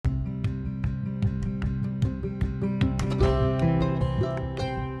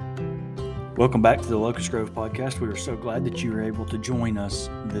Welcome back to the Locust Grove Podcast. We are so glad that you were able to join us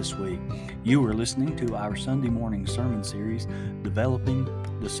this week. You are listening to our Sunday morning sermon series, Developing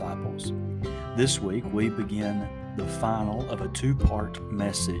Disciples. This week, we begin the final of a two-part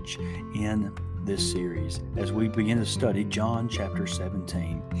message in this series as we begin to study John chapter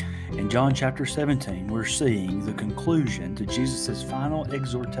 17. In John chapter 17, we're seeing the conclusion to Jesus' final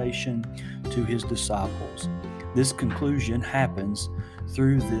exhortation to his disciples. This conclusion happens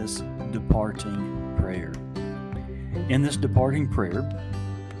through this departing prayer. In this departing prayer,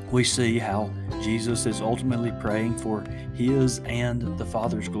 we see how Jesus is ultimately praying for his and the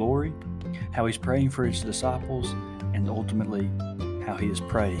Father's glory, how he's praying for his disciples, and ultimately how he is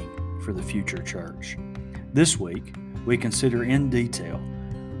praying for the future church. This week, we consider in detail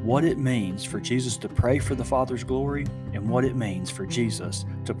what it means for Jesus to pray for the Father's glory and what it means for Jesus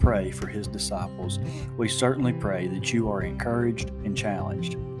to pray for his disciples. We certainly pray that you are encouraged and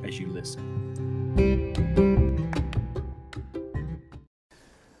challenged as you listen.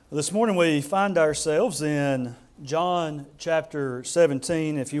 This morning we find ourselves in John chapter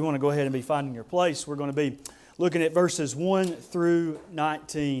 17. If you want to go ahead and be finding your place, we're going to be looking at verses 1 through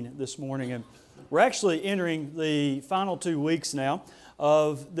 19 this morning. And we're actually entering the final 2 weeks now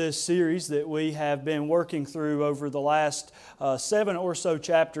of this series that we have been working through over the last 7 or so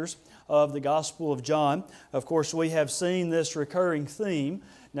chapters of the Gospel of John. Of course, we have seen this recurring theme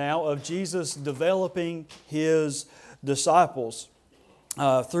now of Jesus developing his disciples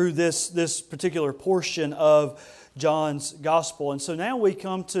through this particular portion of John's Gospel. And so now we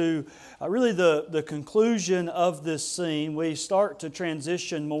come to really the conclusion of this scene. We start to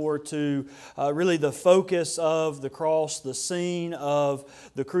transition more to really the focus of the cross, the scene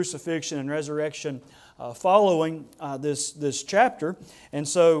of the crucifixion and resurrection following this chapter. And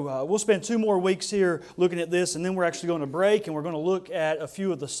so we'll spend 2 more weeks here looking at this, and then we're actually going to break and we're going to look at a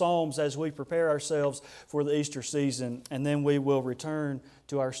few of the Psalms as we prepare ourselves for the Easter season. And then we will return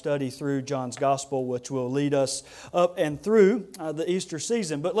to our study through John's Gospel, which will lead us up and through the Easter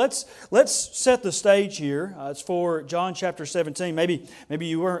season. But let's set the stage here. It's for John chapter 17. Maybe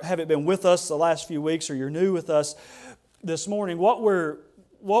you haven't been with us the last few weeks, or you're new with us this morning.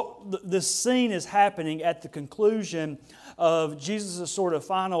 This scene is happening at the conclusion of Jesus' sort of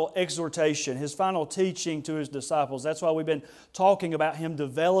final exhortation, his final teaching to his disciples. That's why we've been talking about him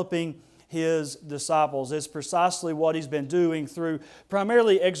developing his disciples. It's precisely what he's been doing through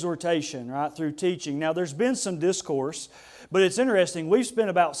primarily exhortation, right? Through teaching. Now, there's been some discourse, but it's interesting. We've spent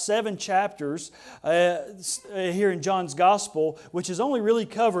about 7 chapters here in John's Gospel, which has only really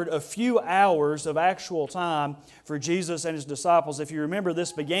covered a few hours of actual time for Jesus and his disciples. If you remember,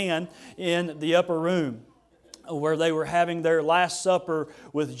 this began in the upper room, where they were having their Last Supper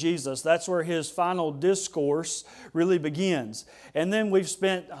with Jesus. That's where his final discourse really begins. And then we've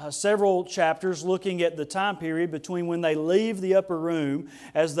spent several chapters looking at the time period between when they leave the upper room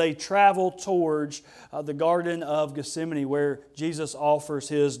as they travel towards the Garden of Gethsemane, where Jesus offers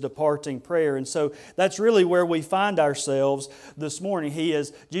his departing prayer. And so that's really where we find ourselves this morning.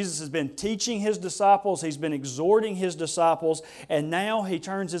 Jesus has been teaching his disciples, he's been exhorting his disciples, and now he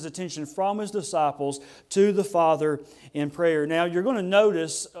turns his attention from his disciples to the Father in prayer. Now, you're going to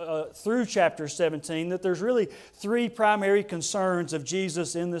notice through chapter 17 that there's really 3 primary concerns of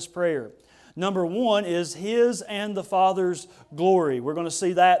Jesus in this prayer. Number 1 is his and the Father's glory. We're going to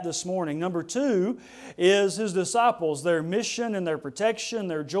see that this morning. Number 2 is his disciples, their mission and their protection,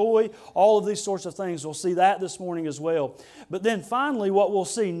 their joy, all of these sorts of things. We'll see that this morning as well. But then finally, what we'll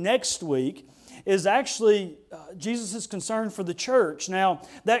see next week is actually Jesus' concern for the church. Now,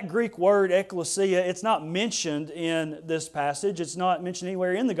 that Greek word, ecclesia, it's not mentioned in this passage. It's not mentioned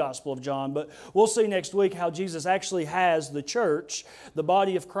anywhere in the Gospel of John, but we'll see next week how Jesus actually has the church, the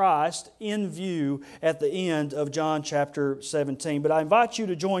body of Christ, in view at the end of John chapter 17. But I invite you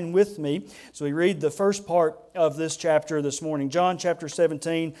to join with me as we read the first part of this chapter this morning. John chapter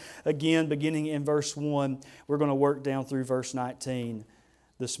 17, again, beginning in verse 1. We're going to work down through verse 19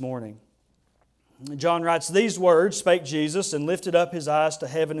 this morning. John writes, "These words spake Jesus, and lifted up his eyes to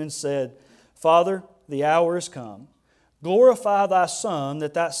heaven, and said, Father, the hour is come. Glorify thy Son,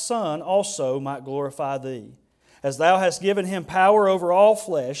 that thy Son also might glorify thee. As thou hast given him power over all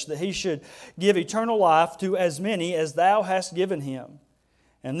flesh, that he should give eternal life to as many as thou hast given him.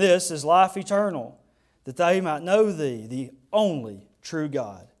 And this is life eternal, that they might know thee, the only true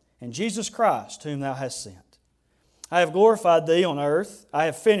God, and Jesus Christ, whom thou hast sent. I have glorified thee on earth. I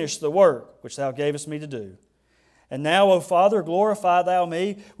have finished the work which thou gavest me to do. And now, O Father, glorify thou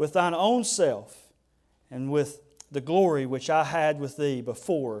me with thine own self, and with the glory which I had with thee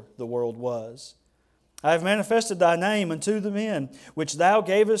before the world was. I have manifested Thy name unto the men, which Thou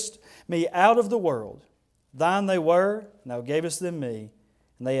gavest me out of the world. Thine they were, and Thou gavest them me,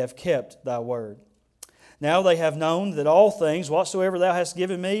 and they have kept Thy word. Now they have known that all things whatsoever Thou hast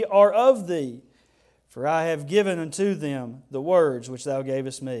given me are of Thee. For I have given unto them the words which Thou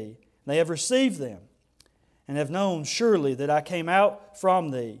gavest me. And they have received them, and have known surely that I came out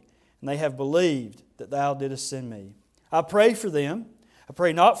from Thee, and they have believed that Thou didst send me. I pray for them. I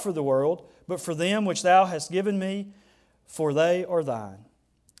pray not for the world, but for them which Thou hast given me, for they are Thine.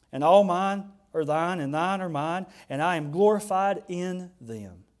 And all mine are Thine, and Thine are mine, and I am glorified in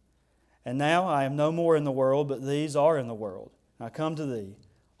them. And now I am no more in the world, but these are in the world. And I come to Thee,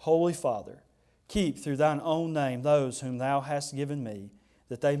 Holy Father, keep through Thine own name those whom Thou hast given me,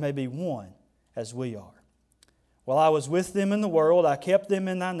 that they may be one as we are. While I was with them in the world, I kept them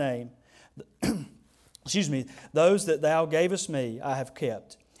in Thy name. Those that Thou gavest me I have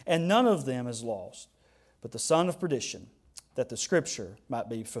kept, and none of them is lost, but the son of perdition, that the Scripture might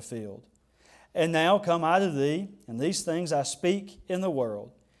be fulfilled. And now come I to Thee, and these things I speak in the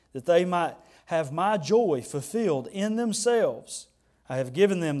world, that they might have my joy fulfilled in themselves. I have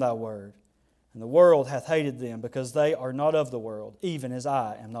given them Thy word, and the world hath hated them, because they are not of the world, even as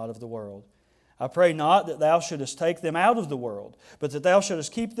I am not of the world. I pray not that Thou shouldest take them out of the world, but that Thou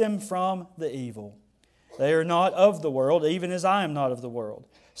shouldest keep them from the evil. They are not of the world, even as I am not of the world.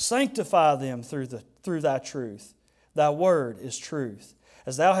 Sanctify them through Thy truth. Thy word is truth.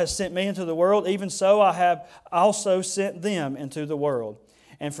 As Thou hast sent me into the world, even so I have also sent them into the world.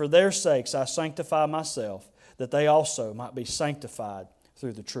 And for their sakes I sanctify myself, that they also might be sanctified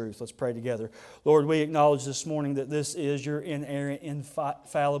through the truth. Let's pray together. Lord, we acknowledge this morning that this is Your inerrant,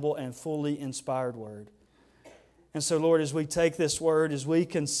 infallible, and fully inspired Word. And so, Lord, as we take this Word, as we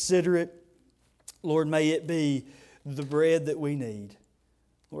consider it, Lord, may it be the bread that we need.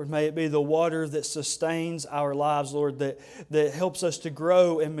 Lord, may it be the water that sustains our lives, Lord, that helps us to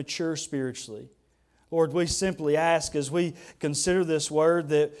grow and mature spiritually. Lord, we simply ask as we consider this Word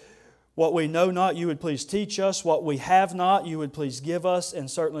that what we know not, You would please teach us. What we have not, You would please give us.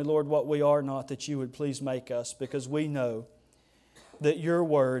 And certainly, Lord, what we are not, that You would please make us, because we know that Your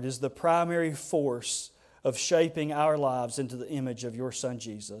Word is the primary force of shaping our lives into the image of Your Son,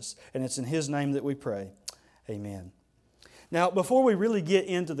 Jesus. And it's in His name that we pray. Amen. Now, before we really get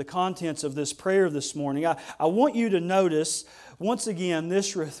into the contents of this prayer this morning, I want you to notice, once again,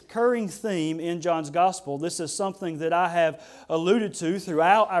 this recurring theme in John's Gospel. This is something that I have alluded to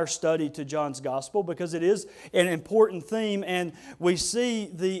throughout our study to John's Gospel, because it is an important theme, and we see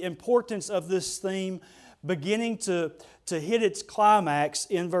the importance of this theme beginning to hit its climax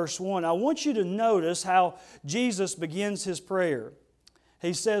in verse 1. I want you to notice how Jesus begins His prayer.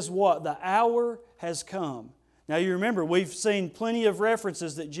 He says what? The hour has come. Now you remember, we've seen plenty of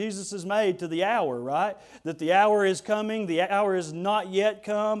references that Jesus has made to the hour, right? That the hour is coming, the hour is not yet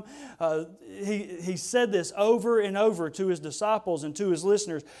come. He said this over and over to His disciples and to His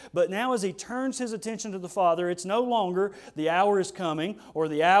listeners. But now as He turns His attention to the Father, it's no longer the hour is coming, or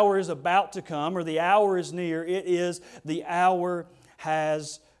the hour is about to come, or the hour is near. It is the hour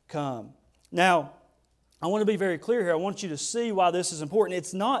has come. Now, I want to be very clear here. I want you to see why this is important.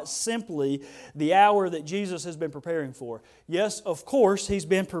 It's not simply the hour that Jesus has been preparing for. Yes, of course, He's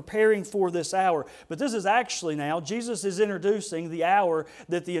been preparing for this hour. But this is actually now, Jesus is introducing the hour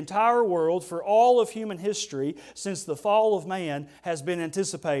that the entire world, for all of human history, since the fall of man, has been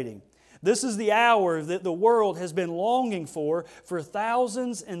anticipating. This is the hour that the world has been longing for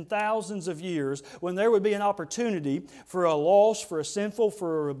thousands and thousands of years, when there would be an opportunity for a lost, for a sinful,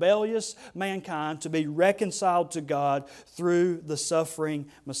 for a rebellious mankind to be reconciled to God through the suffering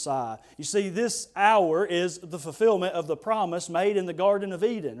Messiah. You see, this hour is the fulfillment of the promise made in the Garden of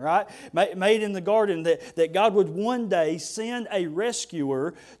Eden, right? Made in the garden that God would one day send a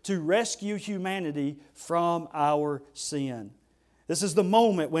rescuer to rescue humanity from our sin. This is the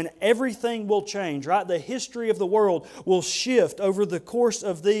moment when everything will change, right? The history of the world will shift over the course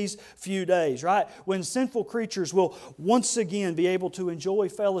of these few days, right? When sinful creatures will once again be able to enjoy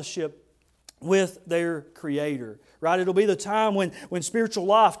fellowship with their Creator, right? It'll be the time when spiritual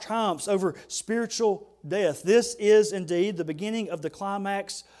life triumphs over spiritual death. This is indeed the beginning of the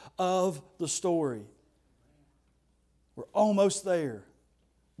climax of the story. We're almost there.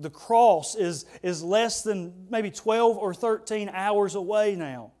 The cross is less than maybe 12 or 13 hours away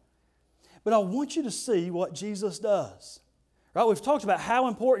now. But I want you to see what Jesus does. Right? We've talked about how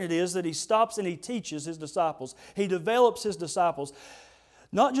important it is that He stops and He teaches His disciples. He develops His disciples.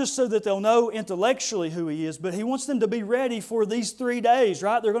 Not just so that they'll know intellectually who He is, but He wants them to be ready for these 3 days,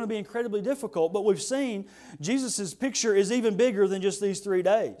 right? They're going to be incredibly difficult, but we've seen Jesus' picture is even bigger than just these 3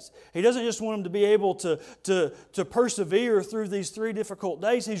 days. He doesn't just want them to be able to persevere through these 3 difficult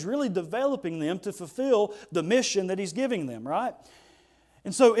days. He's really developing them to fulfill the mission that He's giving them, right?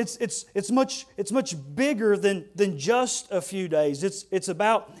 And so it's much bigger than just a few days. It's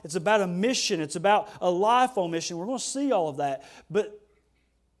about a mission. It's about a life on mission. We're going to see all of that, but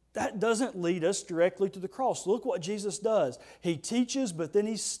that doesn't lead us directly to the cross. Look what Jesus does. He teaches, but then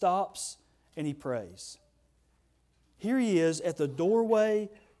He stops and He prays. Here He is at the doorway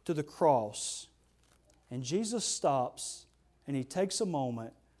to the cross, and Jesus stops and He takes a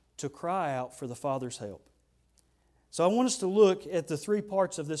moment to cry out for the Father's help. So I want us to look at the 3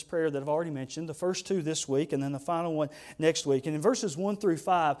 parts of this prayer that I've already mentioned, the first 2 this week and then the final one next week. And in verses 1 through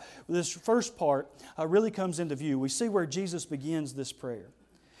 5, this first part really comes into view. We see where Jesus begins this prayer.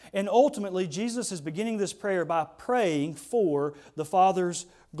 And ultimately, Jesus is beginning this prayer by praying for the Father's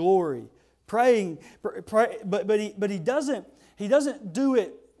glory. Praying, but he doesn't do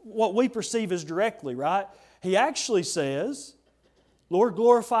it what we perceive as directly, right? He actually says, Lord,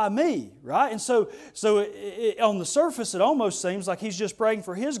 glorify me, right? And so on the surface, it almost seems like He's just praying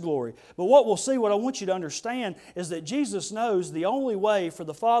for His glory. But what we'll see, what I want you to understand, is that Jesus knows the only way for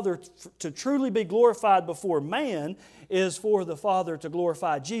the Father to truly be glorified before man is for the Father to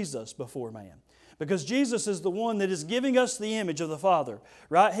glorify Jesus before man. Because Jesus is the one that is giving us the image of the Father,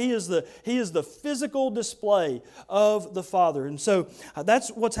 right? He is the physical display of the Father. And so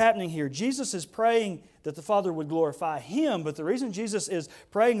that's what's happening here. Jesus is praying that the Father would glorify Him, but the reason Jesus is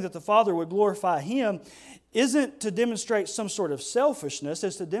praying that the Father would glorify Him isn't to demonstrate some sort of selfishness.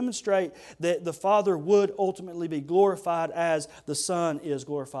 It's to demonstrate that the Father would ultimately be glorified as the Son is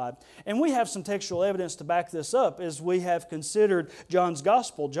glorified. And we have some textual evidence to back this up as we have considered John's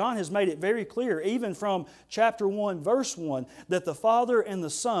Gospel. John has made it very clear, even from chapter 1, verse 1, that the Father and the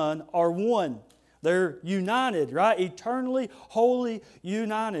Son are one. They're united, right? Eternally, wholly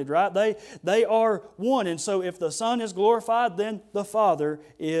united, right? They are one. And so if the Son is glorified, then the Father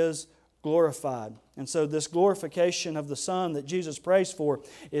is glorified. And so this glorification of the Son that Jesus prays for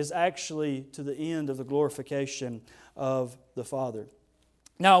is actually to the end of the glorification of the Father.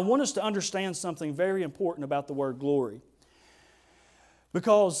 Now, I want us to understand something very important about the word glory,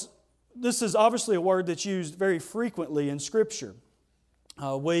 because this is obviously a word that's used very frequently in Scripture.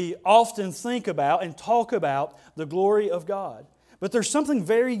 We often think about and talk about the glory of God. But there's something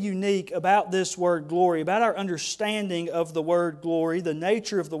very unique about this word glory, about our understanding of the word glory, the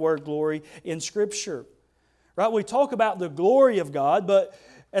nature of the word glory in Scripture. Right? We talk about the glory of God, but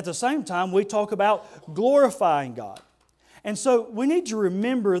at the same time we talk about glorifying God. And so we need to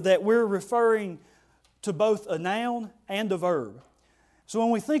remember that we're referring to both a noun and a verb. So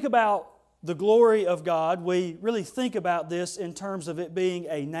when we think about the glory of God, we really think about this in terms of it being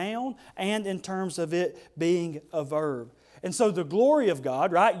a noun and in terms of it being a verb. And so the glory of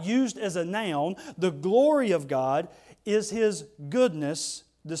God, right, used as a noun, the glory of God is His goodness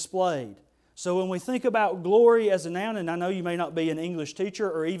displayed. So when we think about glory as a noun, and I know you may not be an English teacher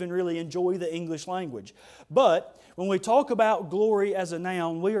or even really enjoy the English language, but when we talk about glory as a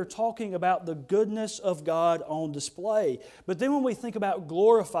noun, we are talking about the goodness of God on display. But then when we think about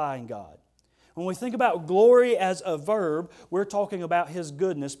glorifying God, when we think about glory as a verb, we're talking about His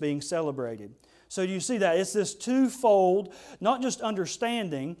goodness being celebrated. So do you see that? It's this twofold, not just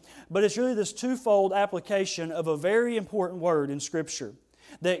understanding, but it's really this twofold application of a very important word in Scripture.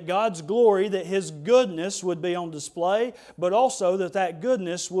 That God's glory, that His goodness would be on display, but also that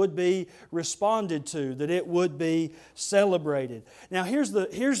goodness would be responded to, that it would be celebrated. Now here's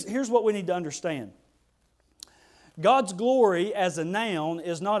what we need to understand. God's glory as a noun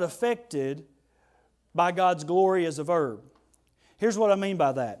is not affected by God's glory as a verb. Here's what I mean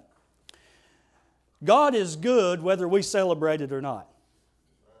by that. God is good whether we celebrate it or not.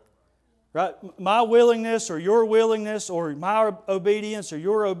 Right? My willingness or your willingness or my obedience or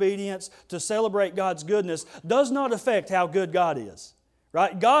your obedience to celebrate God's goodness does not affect how good God is.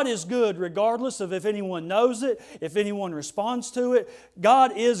 Right? God is good regardless of if anyone knows it, if anyone responds to it.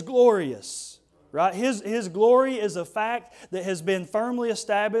 God is glorious. Right? His glory is a fact that has been firmly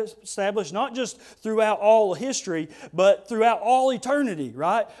established not just throughout all history, but throughout all eternity.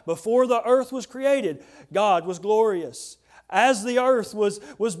 Right? Before the earth was created, God was glorious. As the earth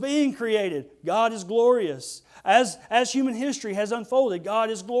was being created, God is glorious. As human history has unfolded, God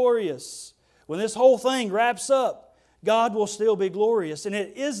is glorious. When this whole thing wraps up, God will still be glorious. And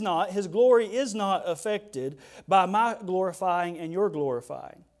His glory is not affected by my glorifying and your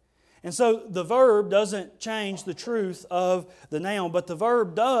glorifying. And so the verb doesn't change the truth of the noun, but the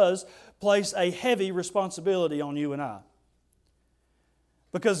verb does place a heavy responsibility on you and I.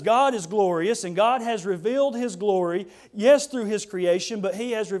 Because God is glorious and God has revealed His glory, yes, through His creation, but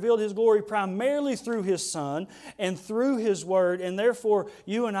He has revealed His glory primarily through His Son and through His Word. And therefore,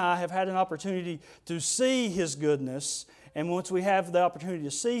 you and I have had an opportunity to see His goodness. And once we have the opportunity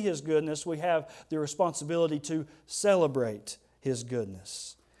to see His goodness, we have the responsibility to celebrate His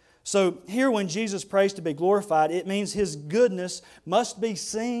goodness. So here when Jesus prays to be glorified, it means His goodness must be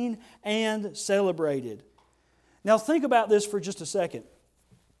seen and celebrated. Now think about this for just a second.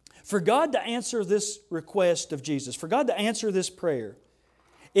 For God to answer this request of Jesus, for God to answer this prayer,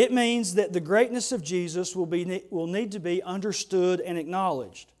 it means that the greatness of Jesus will need to be understood and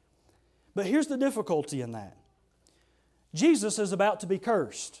acknowledged. But here's the difficulty in that. Jesus is about to be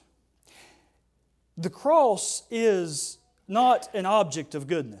cursed. The cross is not an object of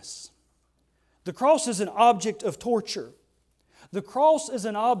goodness. The cross is an object of torture. The cross is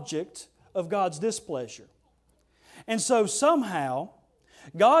an object of God's displeasure. And so somehow,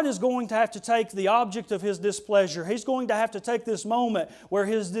 God is going to have to take the object of His displeasure. He's going to have to take this moment where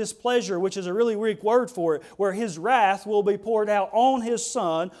His displeasure, which is a really weak word for it, where His wrath will be poured out on His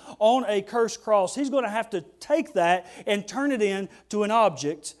Son on a cursed cross. He's going to have to take that and turn it into an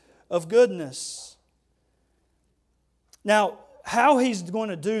object of goodness. Now, how He's going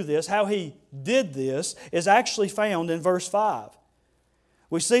to do this, how He did this, is actually found in verse 5.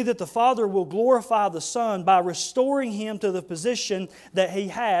 We see that the Father will glorify the Son by restoring Him to the position that He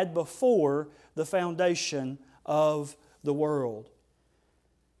had before the foundation of the world.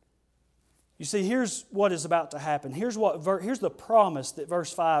 You see, here's what is about to happen. Here's the promise that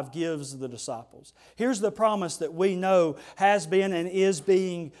verse 5 gives the disciples. Here's the promise that we know has been and is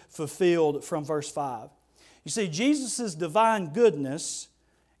being fulfilled from verse 5. You see, Jesus' divine goodness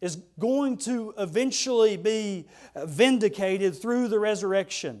is going to eventually be vindicated through the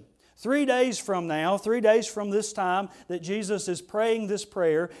resurrection. 3 days from now, 3 days from this time that Jesus is praying this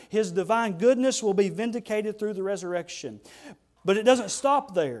prayer, His divine goodness will be vindicated through the resurrection. But it doesn't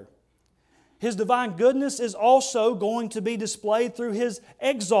stop there. His divine goodness is also going to be displayed through His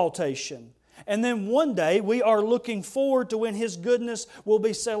exaltation. And then one day we are looking forward to when His goodness will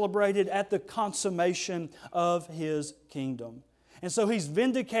be celebrated at the consummation of His kingdom. And so He's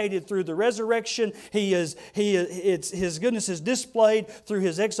vindicated through the resurrection. His goodness is displayed through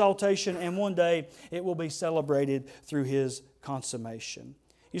His exaltation, and one day it will be celebrated through His consummation.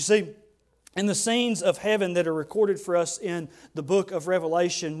 You see, in the scenes of heaven that are recorded for us in the book of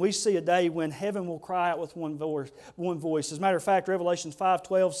Revelation, we see a day when heaven will cry out with one voice. As a matter of fact, Revelation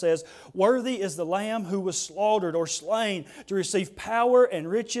 5:12 says, "Worthy is the Lamb who was slaughtered or slain to receive power and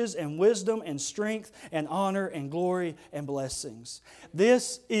riches and wisdom and strength and honor and glory and blessings."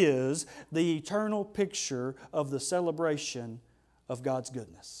 This is the eternal picture of the celebration of God's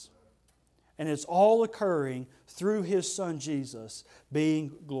goodness. And it's all occurring through His Son Jesus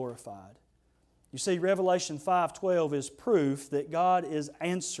being glorified. You see, Revelation 5:12 is proof that God is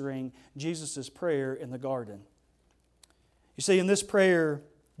answering Jesus' prayer in the garden. You see, in this prayer,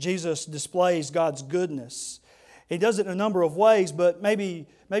 Jesus displays God's goodness. He does it in a number of ways, but maybe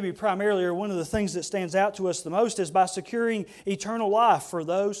primarily, or one of the things that stands out to us the most, is by securing eternal life for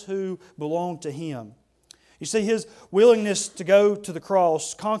those who belong to Him. You see, His willingness to go to the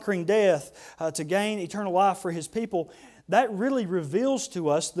cross, conquering death, to gain eternal life for His people, that really reveals to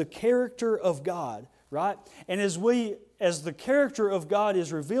us the character of God, right? And as the character of God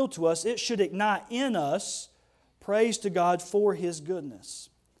is revealed to us, it should ignite in us praise to God for His goodness.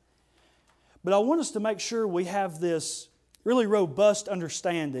 But I want us to make sure we have this really robust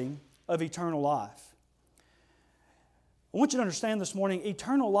understanding of eternal life. I want you to understand this morning,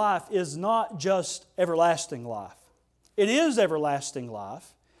 eternal life is not just everlasting life. It is everlasting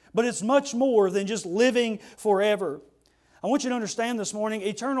life, but it's much more than just living forever. I want you to understand this morning,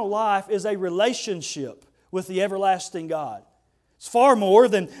 eternal life is a relationship with the everlasting God. It's far more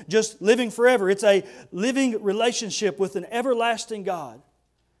than just living forever. It's a living relationship with an everlasting God.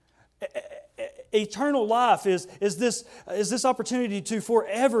 Eternal life is this opportunity to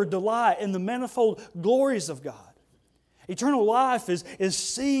forever delight in the manifold glories of God. Eternal life is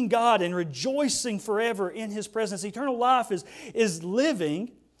seeing God and rejoicing forever in His presence. Eternal life is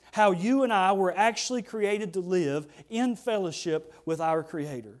living how you and I were actually created to live in fellowship with our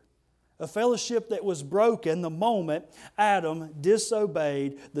Creator. A fellowship that was broken the moment Adam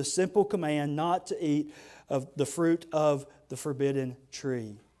disobeyed the simple command not to eat of the fruit of the forbidden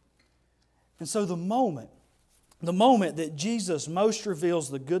tree. And so the moment that Jesus most reveals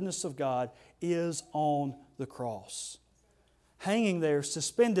the goodness of God is on the cross. hanging there,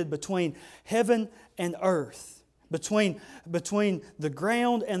 suspended between heaven and earth, between the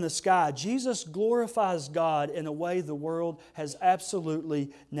ground and the sky. Jesus glorifies God in a way the world has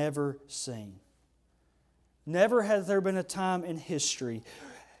absolutely never seen. Never has there been a time in history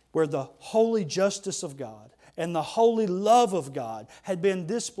where the holy justice of God and the holy love of God had been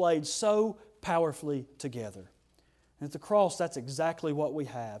displayed so powerfully together. And at the cross, that's exactly what we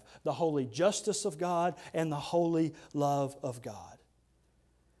have. The holy justice of God and the holy love of God.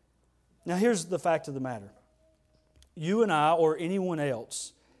 Now here's the fact of the matter. You and I, or anyone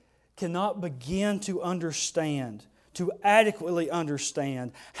else, cannot begin to understand, to adequately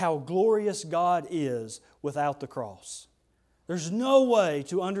understand how glorious God is without the cross. There's no way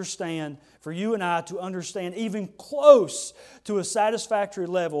to understand, for you and I to understand even close to a satisfactory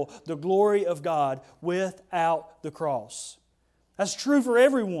level, the glory of God without the cross. That's true for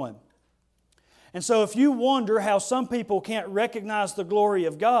everyone. And so if you wonder how some people can't recognize the glory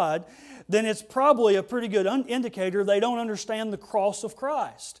of God, then it's probably a pretty good indicator they don't understand the cross of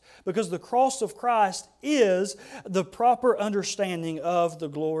Christ. Because the cross of Christ is the proper understanding of the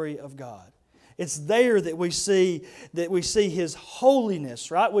glory of God. It's there that we see His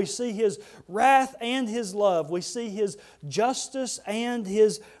holiness, right? We see His wrath and His love. We see His justice and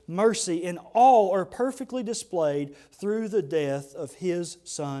His mercy, and all are perfectly displayed through the death of His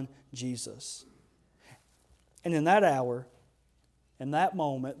Son, Jesus. And in that hour, in that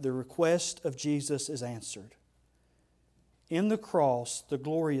moment, the request of Jesus is answered. In the cross, the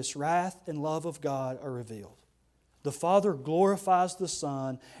glorious wrath and love of God are revealed. The Father glorifies the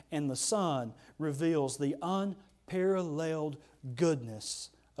Son, and the Son reveals the unparalleled goodness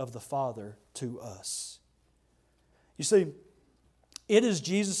of the Father to us. You see, it is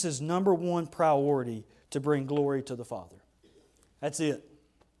Jesus' number one priority to bring glory to the Father. That's it.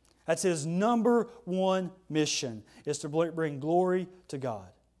 That's His number one mission, is to bring glory to God.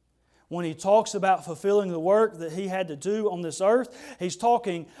 When He talks about fulfilling the work that He had to do on this earth, He's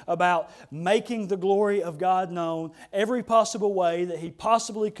talking about making the glory of God known every possible way that He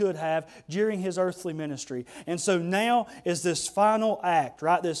possibly could have during His earthly ministry. And so now is this final act,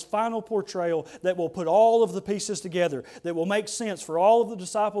 right? This final portrayal that will put all of the pieces together, that will make sense for all of the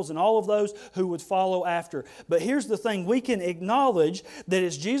disciples and all of those who would follow after. But here's the thing, we can acknowledge that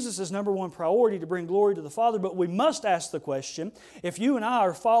it's Jesus' number one priority to bring glory to the Father, but we must ask the question, if you and I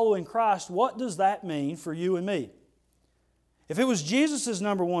are following Christ, what does that mean for you and me? If it was Jesus'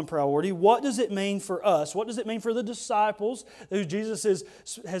 number one priority, what does it mean for us? What does it mean for the disciples who Jesus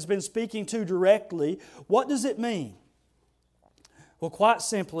has been speaking to directly? What does it mean? Well, quite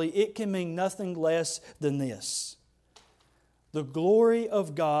simply, it can mean nothing less than this. The glory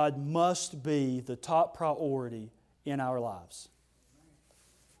of God must be the top priority in our lives.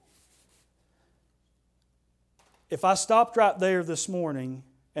 If I stopped right there this morning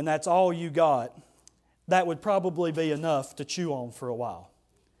and that's all you got, that would probably be enough to chew on for a while.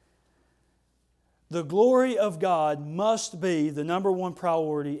 The glory of God must be the number one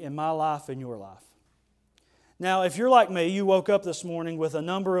priority in my life and your life. Now, if you're like me, you woke up this morning with a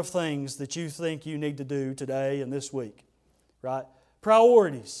number of things that you think you need to do today and this week, right?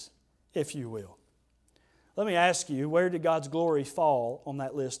 Priorities, if you will. Let me ask you, where did God's glory fall on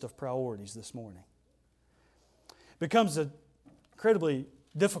that list of priorities this morning? It becomes an incredibly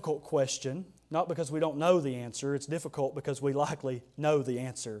difficult question, not because we don't know the answer. It's difficult because we likely know the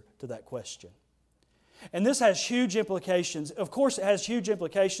answer to that question. And this has huge implications. Of course, it has huge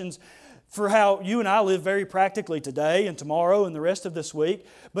implications for how you and I live very practically today and tomorrow and the rest of this week.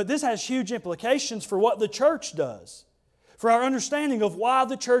 But this has huge implications for what the church does, for our understanding of why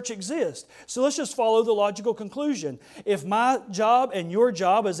the church exists. So let's just follow the logical conclusion. If my job and your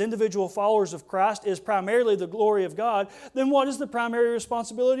job as individual followers of Christ is primarily the glory of God, then what is the primary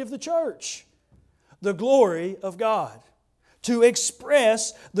responsibility of the church? The glory of God. To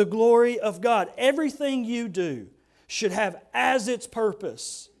express the glory of God. Everything you do should have as its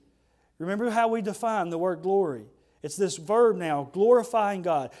purpose. Remember how we define the word glory. It's this verb now, glorifying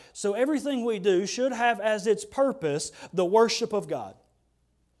God. So everything we do should have as its purpose the worship of God.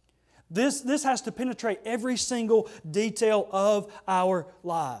 This has to penetrate every single detail of our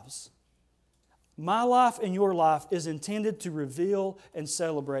lives. My life and your life is intended to reveal and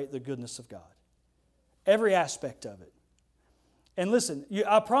celebrate the goodness of God. Every aspect of it. And listen,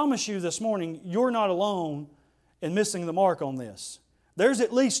 I promise you this morning, you're not alone in missing the mark on this. There's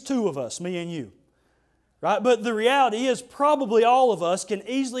at least two of us, me and you. Right? But the reality is probably all of us can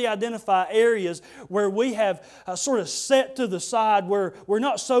easily identify areas where we have sort of set to the side, where we're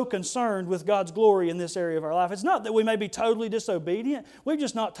not so concerned with God's glory in this area of our life. It's not that we may be totally disobedient. We've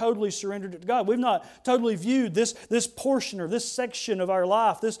just not totally surrendered it to God. We've not totally viewed this portion or this section of our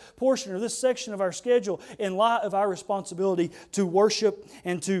life, this portion or this section of our schedule in light of our responsibility to worship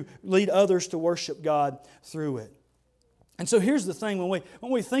and to lead others to worship God through it. And so here's the thing,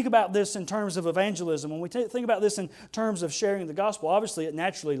 when we think about this in terms of evangelism, when we think about this in terms of sharing the gospel, obviously it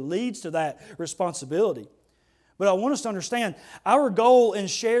naturally leads to that responsibility. But I want us to understand, our goal in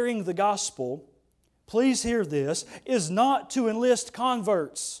sharing the gospel, please hear this, is not to enlist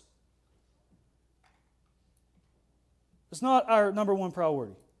converts. It's not our number one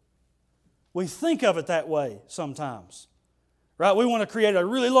priority. We think of it that way sometimes. Right? We want to create a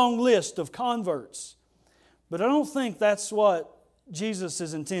really long list of converts. But I don't think that's what Jesus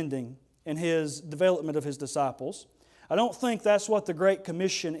is intending in His development of His disciples. I don't think that's what the Great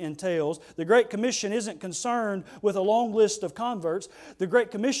Commission entails. The Great Commission isn't concerned with a long list of converts. The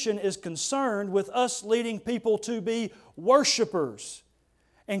Great Commission is concerned with us leading people to be worshipers.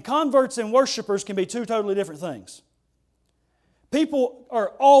 And converts and worshipers can be two totally different things. People are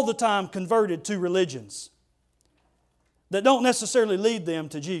all the time converted to religions that don't necessarily lead them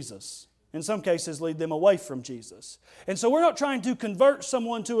to Jesus. In some cases, lead them away from Jesus. And so we're not trying to convert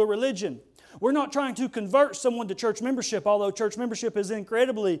someone to a religion. We're not trying to convert someone to church membership, although church membership is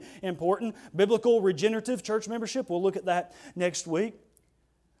incredibly important. Biblical, regenerative church membership, we'll look at that next week.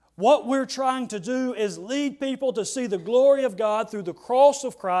 What we're trying to do is lead people to see the glory of God through the cross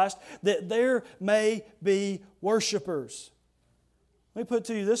of Christ, that there may be worshipers. Let me put it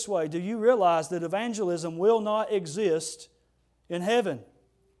to you this way. Do you realize that evangelism will not exist in heaven?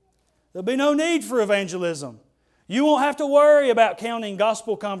 There'll be no need for evangelism. You won't have to worry about counting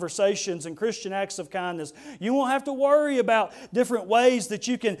gospel conversations and Christian acts of kindness. You won't have to worry about different ways that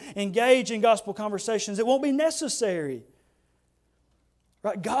you can engage in gospel conversations. It won't be necessary.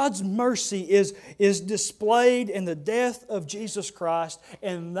 Right? God's mercy is displayed in the death of Jesus Christ,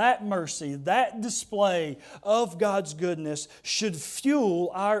 and that mercy, that display of God's goodness should fuel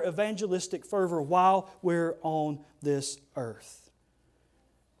our evangelistic fervor while we're on this earth.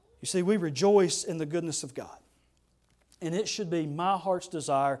 You see, we rejoice in the goodness of God. And it should be my heart's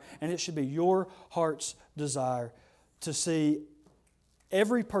desire, and it should be your heart's desire to see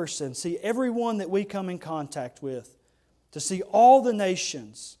every person, see everyone that we come in contact with, to see all the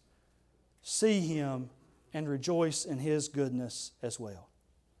nations see Him and rejoice in His goodness as well.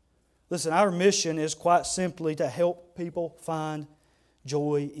 Listen, our mission is quite simply to help people find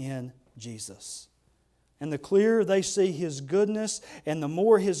joy in Jesus. And the clearer they see His goodness and the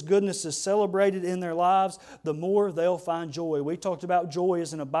more His goodness is celebrated in their lives, the more they'll find joy. We talked about joy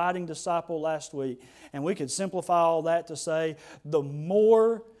as an abiding disciple last week. And we could simplify all that to say, the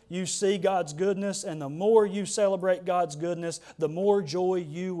more you see God's goodness and the more you celebrate God's goodness, the more joy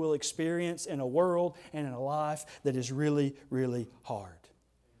you will experience in a world and in a life that is really, really hard.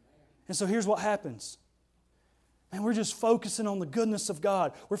 And so here's what happens. And we're just focusing on the goodness of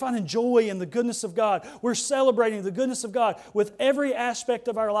God. We're finding joy in the goodness of God. We're celebrating the goodness of God with every aspect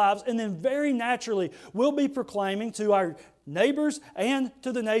of our lives. And then very naturally, we'll be proclaiming to our neighbors and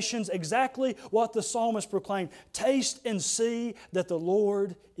to the nations exactly what the psalmist proclaimed. Taste and see that the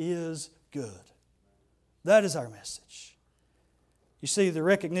Lord is good. That is our message. You see, the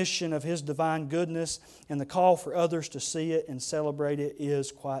recognition of His divine goodness and the call for others to see it and celebrate it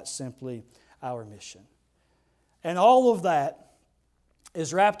is quite simply our mission. And all of that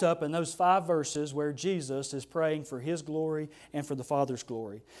is wrapped up in those 5 verses where Jesus is praying for His glory and for the Father's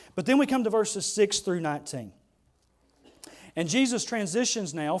glory. But then we come to verses 6 through 19. And Jesus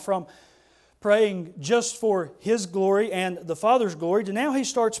transitions now from praying just for His glory and the Father's glory to now He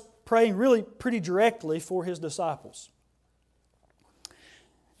starts praying really pretty directly for His disciples.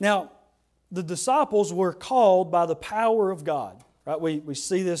 Now, the disciples were called by the power of God. Right? We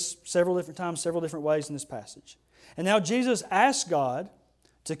see this several different times, several different ways in this passage. And now Jesus asks God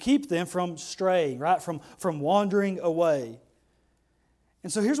to keep them from straying, right? From wandering away.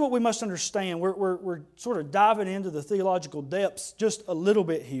 And so here's what we must understand. We're sort of diving into the theological depths just a little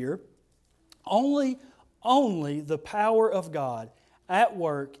bit here. Only the power of God at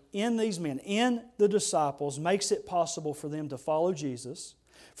work in these men, in the disciples, makes it possible for them to follow Jesus,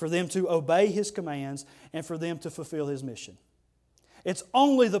 for them to obey His commands, and for them to fulfill His mission. It's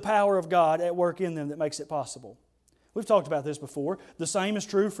only the power of God at work in them that makes it possible. We've talked about this before. The same is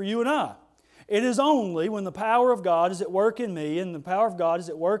true for you and I. It is only when the power of God is at work in me and the power of God is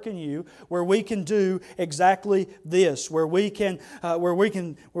at work in you where we can do exactly this, where we can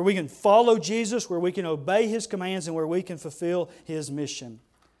follow Jesus, where we can obey His commands, and where we can fulfill His mission.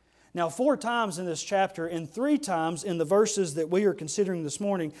 Now, 4 times in this chapter and 3 times in the verses that we are considering this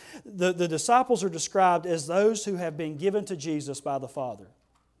morning, the disciples are described as those who have been given to Jesus by the Father.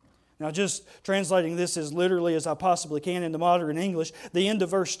 Now, just translating this as literally as I possibly can into modern English, the end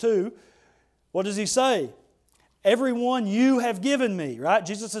of verse 2, what does He say? Everyone you have given me, right?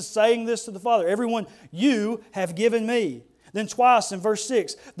 Jesus is saying this to the Father. Everyone you have given me. Then twice in verse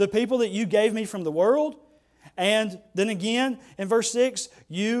 6, the people that you gave me from the world. And then again in verse 6,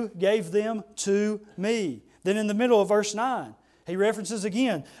 you gave them to me. Then in the middle of verse 9, He references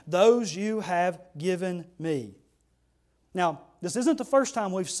again, those you have given me. Now, this isn't the first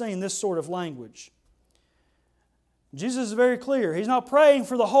time we've seen this sort of language. Jesus is very clear. He's not praying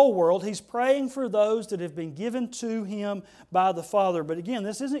for the whole world. He's praying for those that have been given to Him by the Father. But again,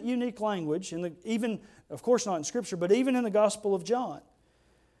 this isn't unique language, even, of course not in Scripture, but even in the Gospel of John.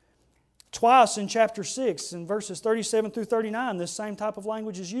 Twice in chapter 6, in verses 37 through 39, this same type of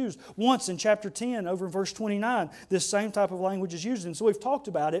language is used. Once in chapter 10, over in verse 29, this same type of language is used. And so we've talked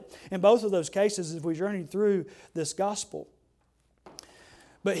about it in both of those cases as we journeyed through this gospel.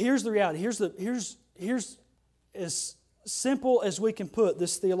 But here's the reality. Here's as simple as we can put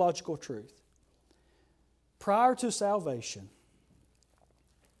this theological truth. Prior to salvation,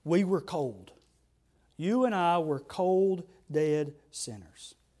 we were cold. You and I were cold, dead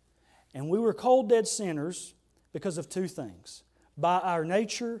sinners. And we were cold, dead sinners because of 2 things. By our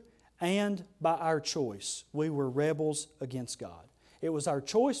nature and by our choice, we were rebels against God. It was our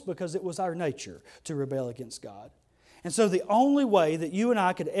choice because it was our nature to rebel against God. And so the only way that you and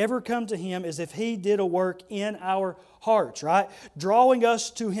I could ever come to Him is if He did a work in our hearts, right? Drawing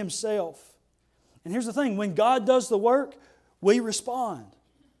us to Himself. And here's the thing, when God does the work, we respond.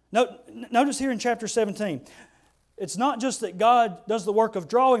 Notice here in chapter 17, it's not just that God does the work of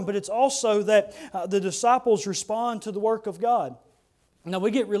drawing, but it's also that the disciples respond to the work of God. Now,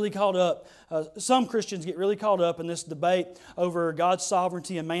 we get really caught up, some Christians get really caught up in this debate over God's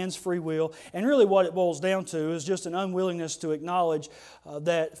sovereignty and man's free will. And really what it boils down to is just an unwillingness to acknowledge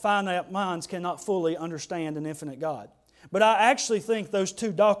that finite minds cannot fully understand an infinite God. But I actually think those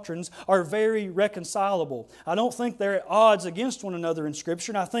 2 doctrines are very reconcilable. I don't think they're at odds against one another in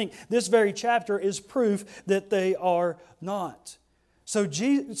Scripture, and I think this very chapter is proof that they are not. So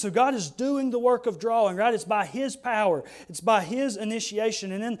God is doing the work of drawing, right? It's by His power. It's by His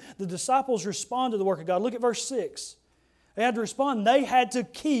initiation. And then the disciples respond to the work of God. Look at verse 6. They had to respond. They had to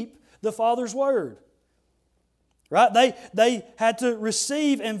keep the Father's word. Right? They had to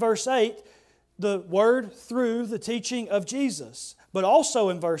receive in verse 8 the word through the teaching of Jesus. But also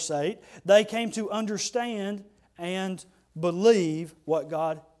in verse 8, they came to understand and believe what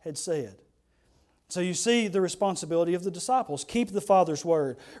God had said. So you see the responsibility of the disciples. Keep the Father's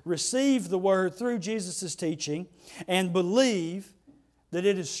word. Receive the word through Jesus' teaching and believe that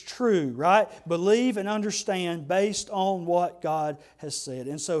it is true, right? Believe and understand based on what God has said.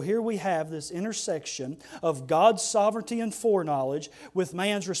 And so here we have this intersection of God's sovereignty and foreknowledge with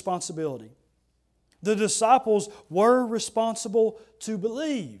man's responsibility. The disciples were responsible to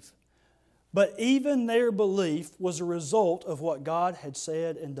believe, but even their belief was a result of what God had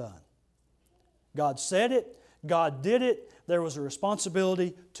said and done. God said it, God did it, there was a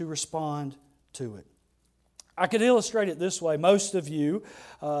responsibility to respond to it. I could illustrate it this way. Most of you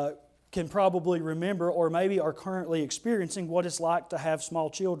can probably remember or maybe are currently experiencing what it's like to have small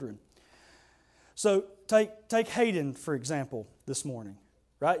children. So take Hayden, for example, this morning,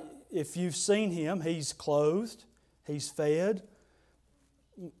 right? If you've seen him, he's clothed, he's fed,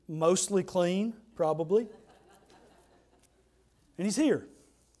 mostly clean, probably, and he's here.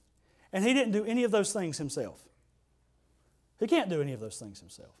 And he didn't do any of those things himself. He can't do any of those things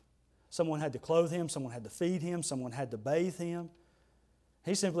himself. Someone had to clothe him, someone had to feed him, someone had to bathe him.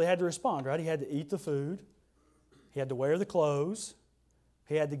 He simply had to respond, right? He had to eat the food, he had to wear the clothes,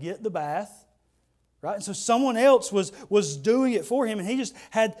 he had to get the bath, right? And so someone else was doing it for him, and he just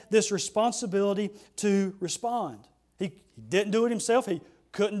had this responsibility to respond. He didn't do it himself, he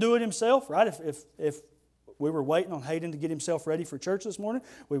couldn't do it himself, right? If we were waiting on Hayden to get himself ready for church this morning,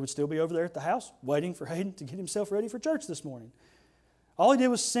 we would still be over there at the house waiting for Hayden to get himself ready for church this morning. All he did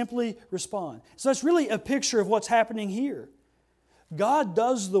was simply respond. So it's really a picture of what's happening here. God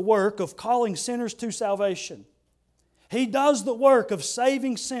does the work of calling sinners to salvation. He does the work of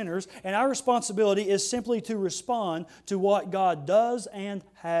saving sinners, and our responsibility is simply to respond to what God does and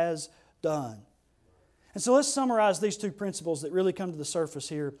has done. And so let's summarize these two principles that really come to the surface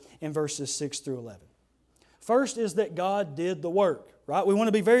here in verses 6 through 11. First is that God did the work, right? We want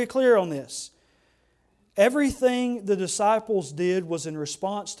to be very clear on this. Everything the disciples did was in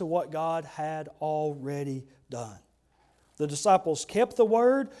response to what God had already done. The disciples kept the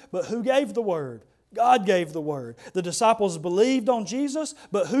Word, but who gave the Word? God gave the Word. The disciples believed on Jesus,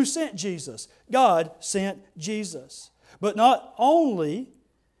 but who sent Jesus? God sent Jesus. But not only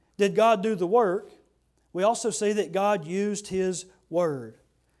did God do the work, we also see that God used His Word.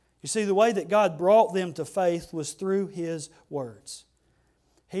 You see, the way that God brought them to faith was through His words.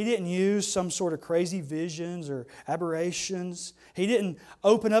 He didn't use some sort of crazy visions or aberrations. He didn't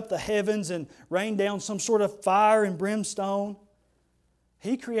open up the heavens and rain down some sort of fire and brimstone.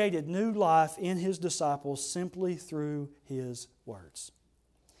 He created new life in His disciples simply through His words.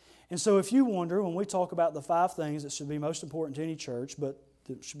 And so if you wonder, when we talk about the 5 things that should be most important to any church, but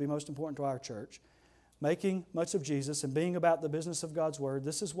that should be most important to our church, making much of Jesus and being about the business of God's Word,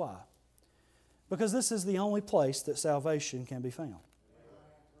 this is why. Because this is the only place that salvation can be found.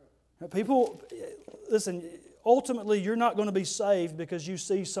 People, listen, ultimately you're not going to be saved because you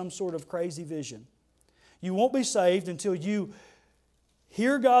see some sort of crazy vision. You won't be saved until you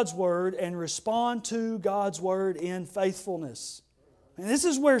hear God's Word and respond to God's Word in faithfulness. And this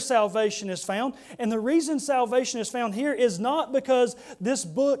is where salvation is found. And the reason salvation is found here is not because this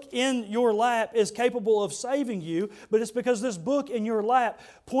book in your lap is capable of saving you, but it's because this book in your lap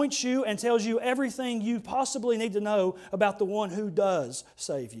points you and tells you everything you possibly need to know about the one who does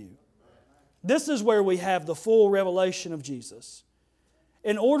save you. This is where we have the full revelation of Jesus.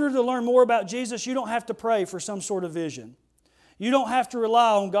 In order to learn more about Jesus, you don't have to pray for some sort of vision. You don't have to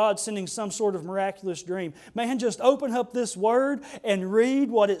rely on God sending some sort of miraculous dream. Man, just open up this Word and read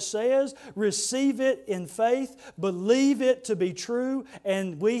what it says, receive it in faith, believe it to be true,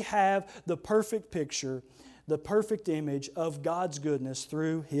 and we have the perfect picture, the perfect image of God's goodness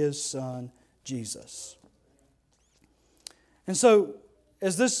through His Son, Jesus. And so,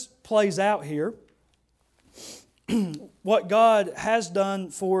 as this plays out here, what God has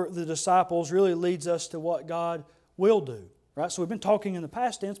done for the disciples really leads us to what God will do. Right? So we've been talking in the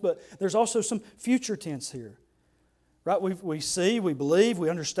past tense, but there's also some future tense here. Right? We see, we believe, we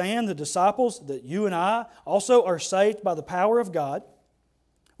understand the disciples, that you and I also are saved by the power of God.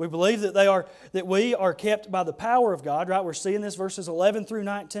 We believe that we are kept by the power of God. Right? We're seeing this verses 11 through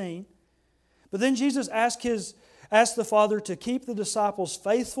 19. But then Jesus asked the Father to keep the disciples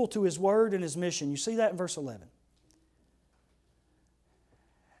faithful to His Word and His mission. You see that in verse 11.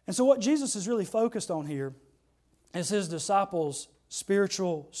 And so what Jesus is really focused on here is His disciples'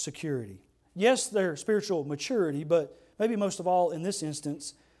 spiritual security. Yes, their spiritual maturity, but maybe most of all in this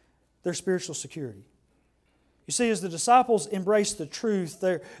instance, their spiritual security. You see, as the disciples embrace the truth,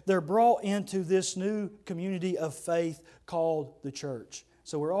 they're brought into this new community of faith called the church.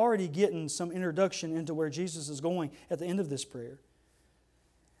 So we're already getting some introduction into where Jesus is going at the end of this prayer.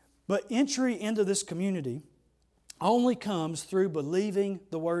 But entry into this community only comes through believing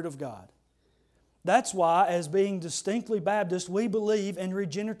the Word of God. That's why, as being distinctly Baptist, we believe in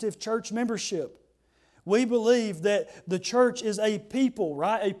regenerative church membership. We believe that the church is a people,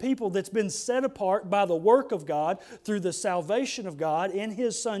 right? A people that's been set apart by the work of God through the salvation of God in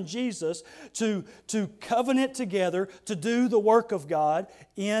His Son Jesus to covenant together to do the work of God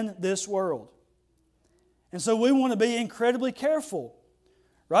in this world. And so we want to be incredibly careful.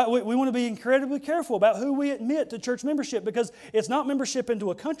 Right? We want to be incredibly careful about who we admit to church membership because it's not membership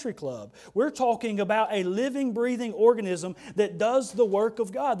into a country club. We're talking about a living, breathing organism that does the work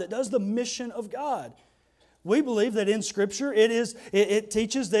of God, that does the mission of God. We believe that in Scripture it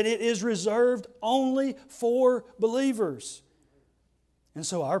teaches that it is reserved only for believers. And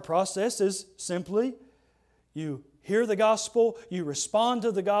so our process is simply you hear the gospel, you respond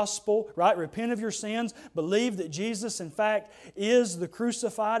to the gospel, right? Repent of your sins, believe that Jesus, in fact, is the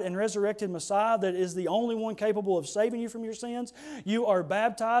crucified and resurrected Messiah that is the only one capable of saving you from your sins. You are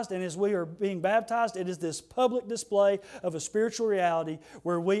baptized, and as we are being baptized, it is this public display of a spiritual reality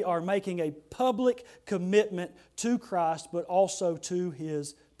where we are making a public commitment to Christ, but also to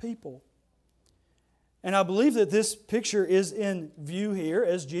His people. And I believe that this picture is in view here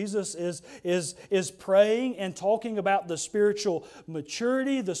as Jesus is praying and talking about the spiritual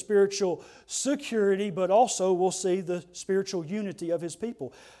maturity, the spiritual security, but also we'll see the spiritual unity of His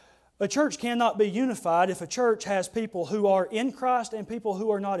people. A church cannot be unified if a church has people who are in Christ and people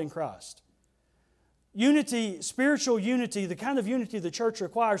who are not in Christ. Unity, spiritual unity, the kind of unity the church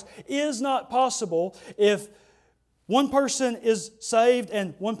requires, is not possible if one person is saved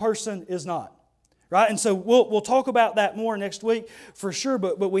and one person is not. Right? And so we'll talk about that more next week for sure,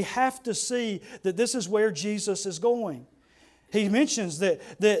 but we have to see that this is where Jesus is going. He mentions that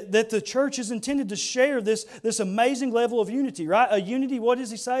the church is intended to share this amazing level of unity, right? A unity, what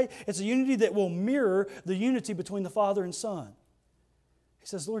does he say? It's a unity that will mirror the unity between the Father and Son. He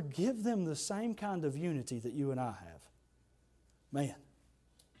says, Lord, give them the same kind of unity that you and I have. Man,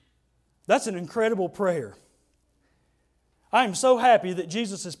 that's an incredible prayer. I am so happy that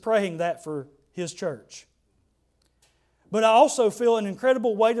Jesus is praying that for His church. But I also feel an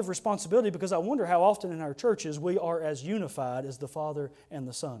incredible weight of responsibility because I wonder how often in our churches we are as unified as the Father and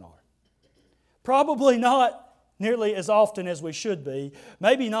the Son are. Probably not nearly as often as we should be.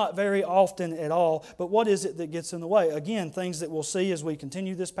 Maybe not very often at all. But what is it that gets in the way? Again, things that we'll see as we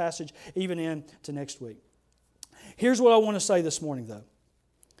continue this passage even into next week. Here's what I want to say this morning though.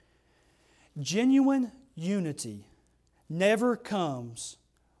 Genuine unity never comes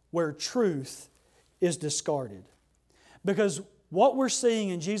where truth is discarded. Because what we're seeing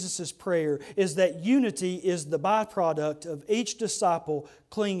in Jesus' prayer is that unity is the byproduct of each disciple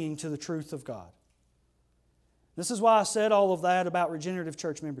clinging to the truth of God. This is why I said all of that about regenerative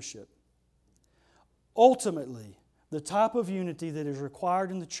church membership. Ultimately, the type of unity that is required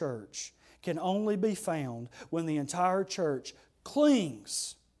in the church can only be found when the entire church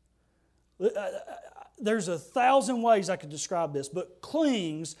clings. There's 1,000 ways I could describe this, but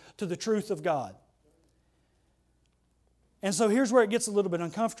clings to the truth of God. And so here's where it gets a little bit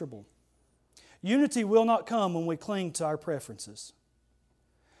uncomfortable. Unity will not come when we cling to our preferences.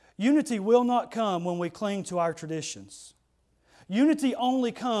 Unity will not come when we cling to our traditions. Unity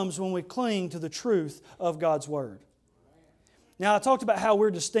only comes when we cling to the truth of God's Word. Now, I talked about how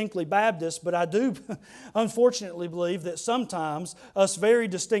we're distinctly Baptist, but I do unfortunately believe that sometimes us very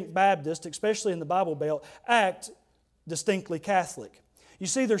distinct Baptists, especially in the Bible Belt, act distinctly Catholic. You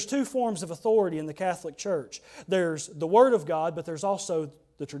see, there's two forms of authority in the Catholic Church. There's the Word of God, but there's also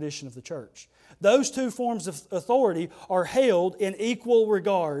the tradition of the church. Those two forms of authority are held in equal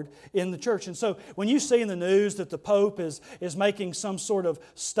regard in the church. And so when you see in the news that the Pope is making some sort of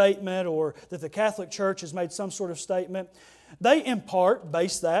statement or that the Catholic Church has made some sort of statement, they in part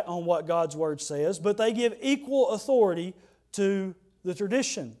base that on what God's Word says, but they give equal authority to the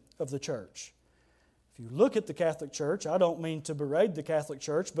tradition of the church. If you look at the Catholic Church, I don't mean to berate the Catholic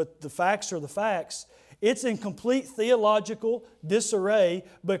Church, but the facts are the facts. It's in complete theological disarray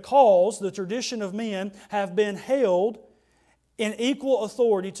because the tradition of men have been held in equal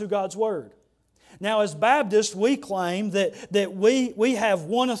authority to God's Word. Now, as Baptists, we claim that we have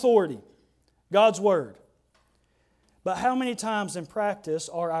one authority, God's Word. But how many times in practice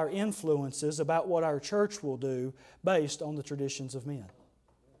are our influences about what our church will do based on the traditions of men?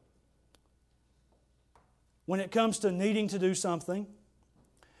 When it comes to needing to do something,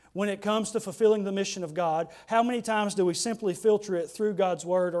 when it comes to fulfilling the mission of God, how many times do we simply filter it through God's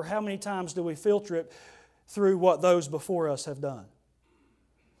Word, or how many times do we filter it through what those before us have done?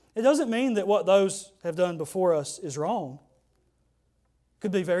 It doesn't mean that what those have done before us is wrong. It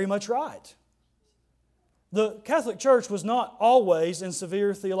could be very much right. The Catholic Church was not always in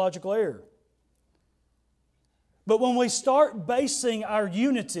severe theological error. But when we start basing our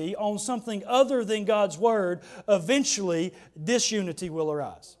unity on something other than God's Word, eventually disunity will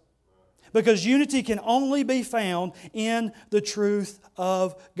arise. Because unity can only be found in the truth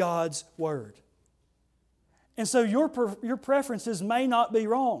of God's Word. And so your preferences may not be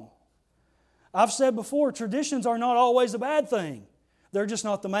wrong. I've said before, traditions are not always a bad thing. They're just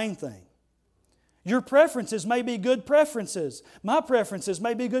not the main thing. Your preferences may be good preferences. My preferences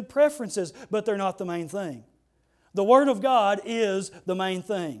may be good preferences, but they're not the main thing. The Word of God is the main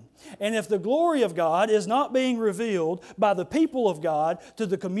thing. And if the glory of God is not being revealed by the people of God to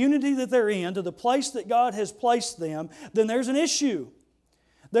the community that they're in, to the place that God has placed them, then there's an issue.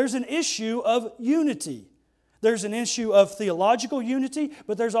 There's an issue of unity. There's an issue of theological unity,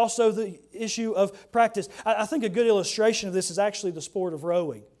 but there's also the issue of practice. I think a good illustration of this is actually the sport of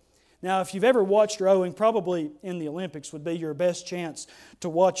rowing. Now, if you've ever watched rowing, probably in the Olympics would be your best chance to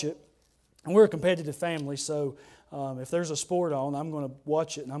watch it. And we're a competitive family, so if there's a sport on, I'm going to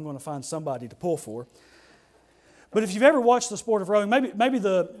watch it and I'm going to find somebody to pull for. But if you've ever watched the sport of rowing, maybe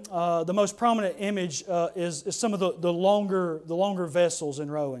the most prominent image is some of the longer vessels in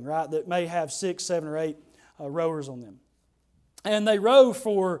rowing, right? That may have 6, 7, or 8 rowers on them, and they row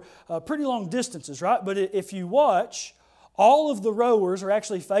for pretty long distances, right? But if you watch, all of the rowers are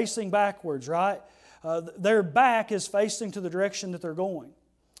actually facing backwards, right? Their back is facing to the direction that they're going.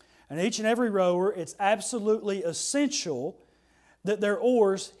 And each and every rower, it's absolutely essential that their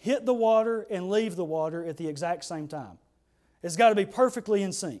oars hit the water and leave the water at the exact same time. It's got to be perfectly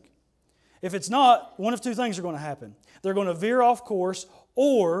in sync. If it's not, one of two things are going to happen. They're going to veer off course,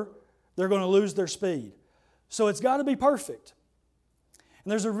 or they're going to lose their speed. So it's got to be perfect.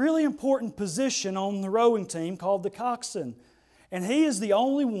 And there's a really important position on the rowing team called the coxswain. And he is the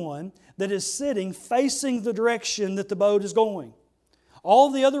only one that is sitting facing the direction that the boat is going. All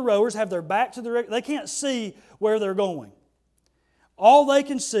the other rowers have their back to the direction. They can't see where they're going. All they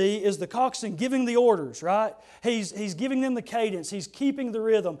can see is the coxswain giving the orders, right? He's giving them the cadence. He's keeping the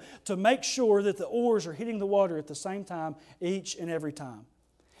rhythm to make sure that the oars are hitting the water at the same time each and every time.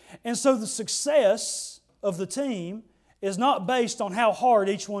 And so the success of the team is not based on how hard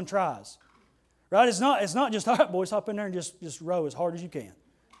each one tries. Right? It's not just, all right, boys, hop in there and just row as hard as you can.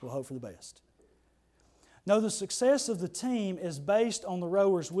 We'll hope for the best. No, the success of the team is based on the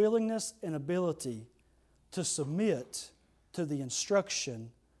rower's willingness and ability to submit to the instruction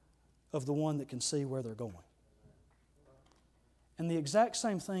of the one that can see where they're going. And the exact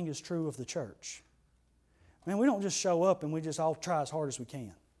same thing is true of the church. Man, we don't just show up and we just all try as hard as we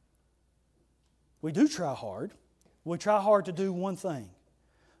can. We do try hard. We try hard to do one thing: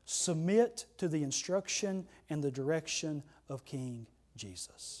 submit to the instruction and the direction of King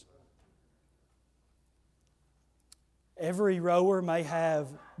Jesus. Every rower may have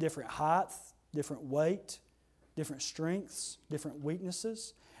different height, different weight, different strengths, different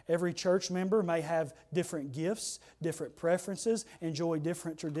weaknesses. Every church member may have different gifts, different preferences, enjoy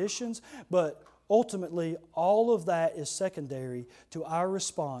different traditions, but ultimately all of that is secondary to our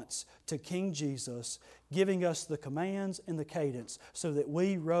response to King Jesus giving us the commands and the cadence so that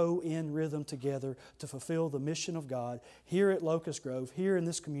we row in rhythm together to fulfill the mission of God here at Locust Grove, here in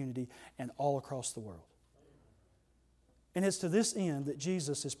this community, and all across the world. And it's to this end that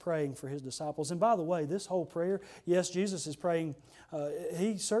Jesus is praying for His disciples. And by the way, this whole prayer, yes, Jesus is praying,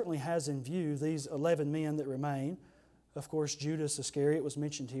 He certainly has in view these 11 men that remain. Of course, Judas Iscariot was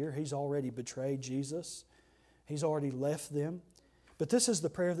mentioned here. He's already betrayed Jesus. He's already left them. But this is the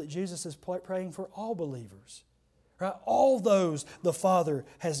prayer that Jesus is praying for all believers. Right? All those the Father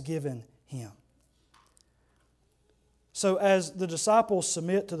has given Him. So as the disciples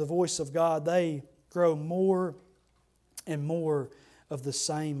submit to the voice of God, they grow more and more of the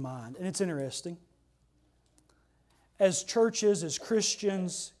same mind. And it's interesting. As churches, as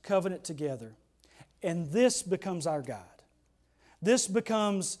Christians, covenant together. And this becomes our guide. This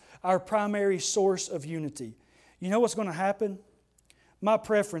becomes our primary source of unity. You know what's going to happen? My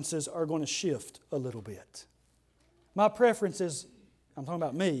preferences are going to shift a little bit. My preferences, I'm talking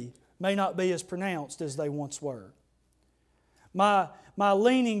about me, may not be as pronounced as they once were. My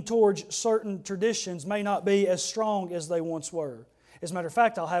leaning towards certain traditions may not be as strong as they once were. As a matter of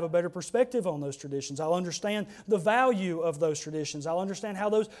fact, I'll have a better perspective on those traditions. I'll understand the value of those traditions. I'll understand how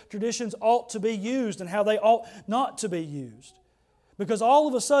those traditions ought to be used and how they ought not to be used. Because all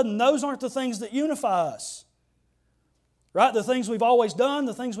of a sudden, those aren't the things that unify us. Right? The things we've always done,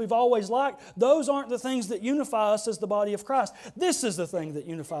 the things we've always liked, those aren't the things that unify us as the body of Christ. This is the thing that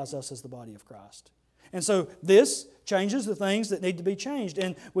unifies us as the body of Christ. And so this changes the things that need to be changed.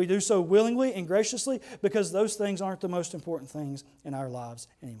 And we do so willingly and graciously because those things aren't the most important things in our lives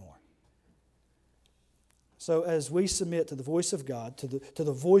anymore. So as we submit to the voice of God, to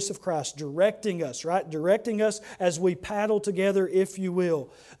the voice of Christ directing us, right? Directing us as we paddle together, if you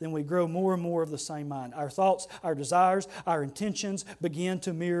will, then we grow more and more of the same mind. Our thoughts, our desires, our intentions begin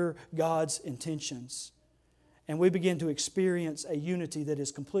to mirror God's intentions. And we begin to experience a unity that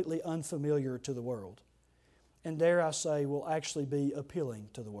is completely unfamiliar to the world. And dare I say, will actually be appealing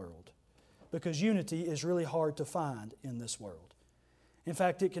to the world. Because unity is really hard to find in this world. In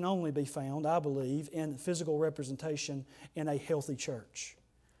fact, it can only be found, I believe, in physical representation in a healthy church.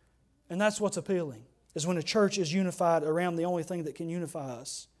 And that's what's appealing, is when a church is unified around the only thing that can unify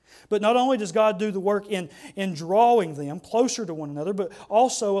us. But not only does God do the work in drawing them closer to one another, but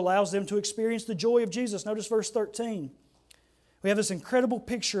also allows them to experience the joy of Jesus. Notice verse 13. We have this incredible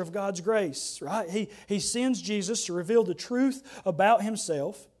picture of God's grace, right? He sends Jesus to reveal the truth about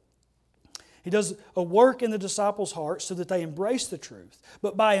Himself. He does a work in the disciples' hearts so that they embrace the truth.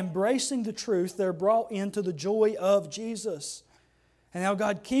 But by embracing the truth, they're brought into the joy of Jesus. And how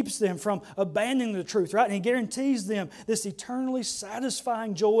God keeps them from abandoning the truth, right? And He guarantees them this eternally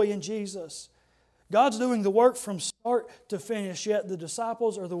satisfying joy in Jesus. God's doing the work from start to finish, yet the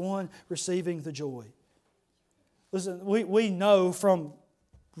disciples are the one receiving the joy. Listen, we know from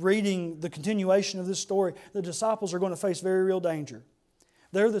reading the continuation of this story, the disciples are going to face very real danger.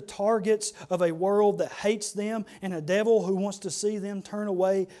 They're the targets of a world that hates them and a devil who wants to see them turn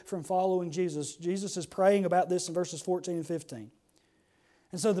away from following Jesus. Jesus is praying about this in verses 14 and 15.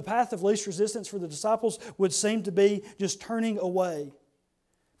 And so the path of least resistance for the disciples would seem to be just turning away.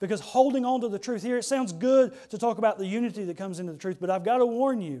 Because holding on to the truth here, it sounds good to talk about the unity that comes into the truth, but I've got to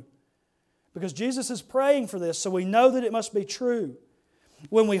warn you, because Jesus is praying for this, so we know that it must be true.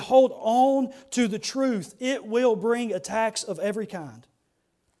 When we hold on to the truth, it will bring attacks of every kind.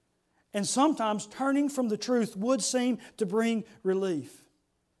 And sometimes turning from the truth would seem to bring relief.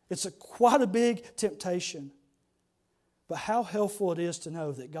 It's quite a big temptation. But how helpful it is to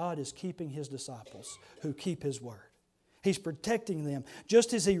know that God is keeping His disciples who keep His word. He's protecting them.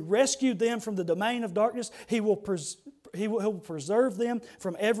 Just as He rescued them from the domain of darkness, He will preserve them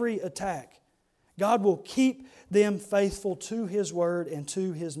from every attack. God will keep them faithful to His word and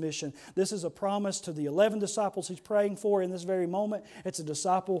to His mission. This is a promise to the 11 disciples He's praying for in this very moment. It's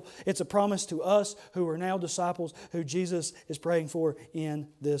a promise to us who are now disciples who Jesus is praying for in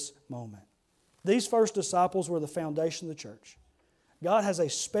this moment. These first disciples were the foundation of the church. God has a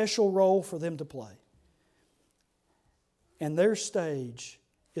special role for them to play. And their stage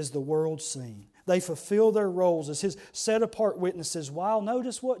is the world scene. They fulfill their roles as His set-apart witnesses while,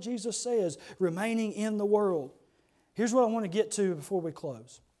 notice what Jesus says, remaining in the world. Here's what I want to get to before we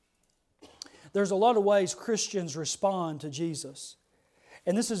close. There's a lot of ways Christians respond to Jesus.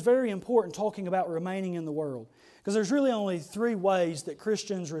 And this is very important, talking about remaining in the world. Because there's really only 3 ways that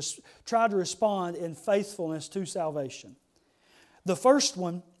Christians try to respond in faithfulness to salvation. The first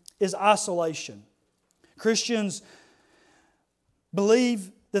one is isolation. Christians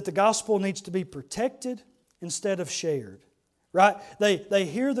believe that the gospel needs to be protected instead of shared. Right? They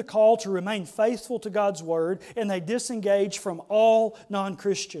hear the call to remain faithful to God's word, and they disengage from all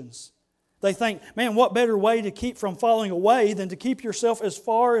non-Christians. They think, man, what better way to keep from falling away than to keep yourself as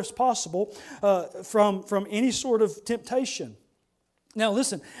far as possible from any sort of temptation. Now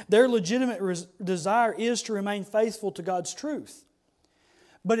listen, their legitimate desire is to remain faithful to God's truth.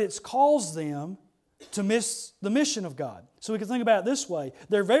 But it's caused them to miss the mission of God. So we can think about it this way.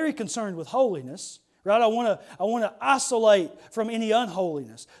 They're very concerned with holiness. Right? I want to isolate from any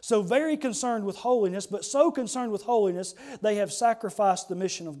unholiness. So very concerned with holiness, but so concerned with holiness, they have sacrificed the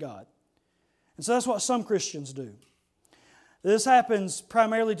mission of God. And so that's what some Christians do. This happens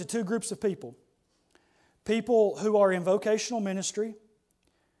primarily to 2 groups of people. People who are in vocational ministry,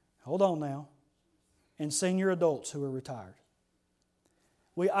 hold on now, and senior adults who are retired.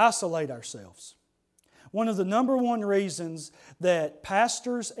 We isolate ourselves. One of the number 1 reasons that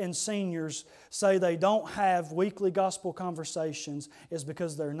pastors and seniors say they don't have weekly gospel conversations is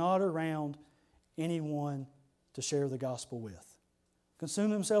because they're not around anyone to share the gospel with.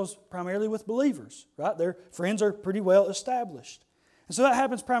 Consume themselves primarily with believers, right? Their friends are pretty well established. And so that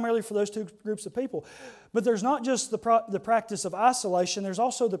happens primarily for those 2 groups of people. But there's not just the practice of isolation, there's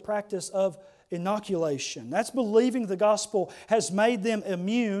also the practice of inoculation. That's believing the gospel has made them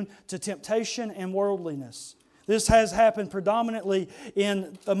immune to temptation and worldliness. This has happened predominantly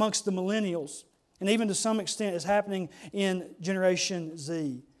amongst the millennials, and even to some extent is happening in Generation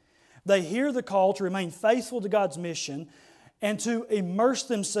Z. They hear the call to remain faithful to God's mission and to immerse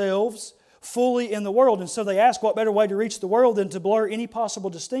themselves fully in the world. And so they ask, what better way to reach the world than to blur any possible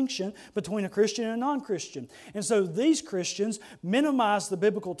distinction between a Christian and a non-Christian? And so these Christians minimize the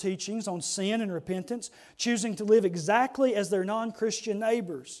biblical teachings on sin and repentance, choosing to live exactly as their non-Christian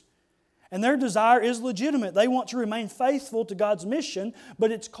neighbors. And their desire is legitimate. They want to remain faithful to God's mission,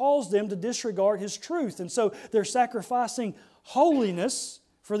 but it's caused them to disregard His truth. And so they're sacrificing holiness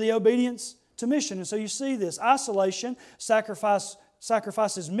for the obedience to mission. And so you see this. Isolation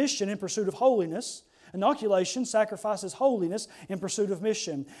sacrifices mission in pursuit of holiness. Inoculation sacrifices holiness in pursuit of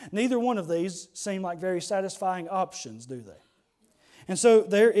mission. Neither one of these seem like very satisfying options, do they? And so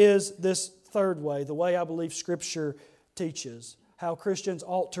there is this third way, the way I believe Scripture teaches how Christians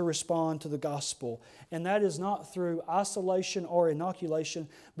ought to respond to the gospel. And that is not through isolation or inoculation,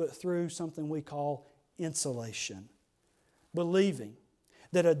 but through something we call insulation. Believing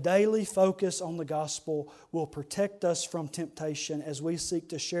that a daily focus on the gospel will protect us from temptation as we seek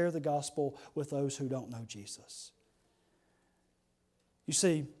to share the gospel with those who don't know Jesus. You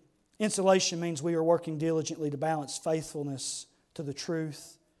see, insulation means we are working diligently to balance faithfulness to the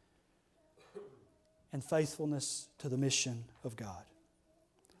truth and faithfulness to the mission of God.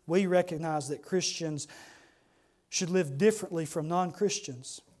 We recognize that Christians should live differently from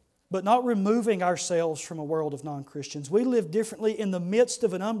non-Christians, but not removing ourselves from a world of non-Christians. We live differently in the midst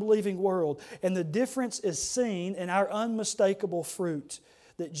of an unbelieving world, and the difference is seen in our unmistakable fruit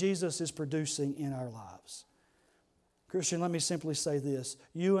that Jesus is producing in our lives. Christian, let me simply say this.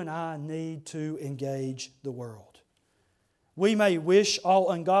 You and I need to engage the world. We may wish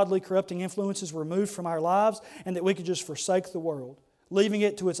all ungodly, corrupting influences removed from our lives and that we could just forsake the world. leaving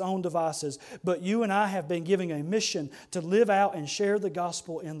it to its own devices. But you and I have been given a mission to live out and share the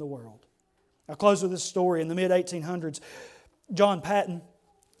gospel in the world. I'll close with this story. In the mid-1800s, John Paton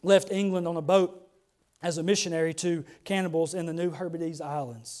left England on a boat as a missionary to cannibals in the New Hebrides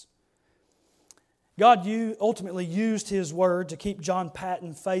Islands. God ultimately used His Word to keep John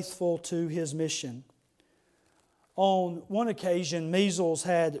Paton faithful to his mission. On one occasion, measles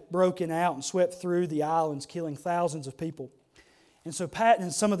had broken out and swept through the islands, killing thousands of people. And so Paton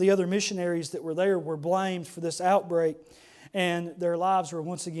and some of the other missionaries that were there were blamed for this outbreak, and their lives were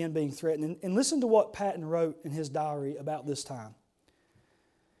once again being threatened. And listen to what Paton wrote in his diary about this time.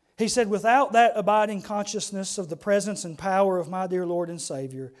 He said, "Without that abiding consciousness of the presence and power of my dear Lord and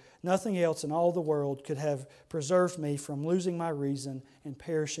Savior, nothing else in all the world could have preserved me from losing my reason and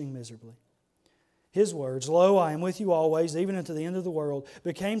perishing miserably. His words, 'Lo, I am with you always, even unto the end of the world,'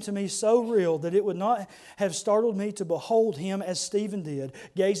 became to me so real that it would not have startled me to behold Him as Stephen did,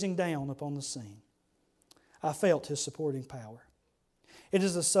 gazing down upon the scene. I felt His supporting power. It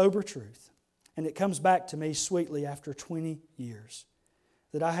is a sober truth, and it comes back to me sweetly after 20 years,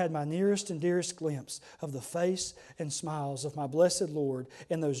 that I had my nearest and dearest glimpse of the face and smiles of my blessed Lord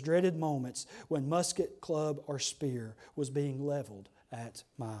in those dreaded moments when musket, club, or spear was being leveled at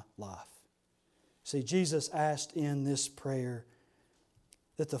my life." See, Jesus asked in this prayer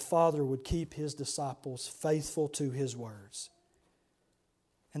that the Father would keep His disciples faithful to His words,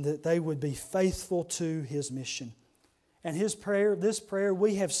 and that they would be faithful to His mission. And this prayer,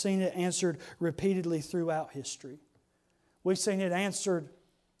 we have seen it answered repeatedly throughout history. We've seen it answered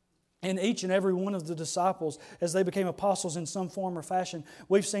in each and every one of the disciples as they became apostles in some form or fashion.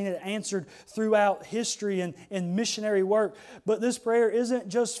 We've seen it answered throughout history and in missionary work. But this prayer isn't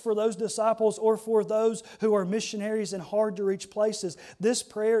just for those disciples or for those who are missionaries in hard-to-reach places. This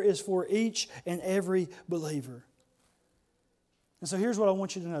prayer is for each and every believer. And so here's what I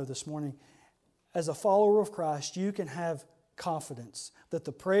want you to know this morning. As a follower of Christ, you can have confidence that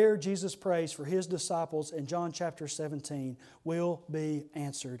the prayer Jesus prays for His disciples in John chapter 17 will be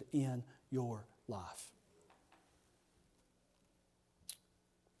answered in your life.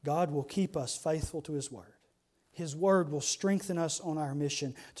 God will keep us faithful to His Word. His Word will strengthen us on our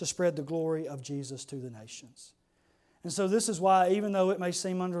mission to spread the glory of Jesus to the nations. And so this is why, even though it may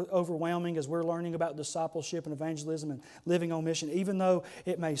seem overwhelming as we're learning about discipleship and evangelism and living on mission, even though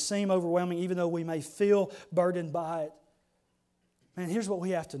it may seem overwhelming, even though we may feel burdened by it, man, here's what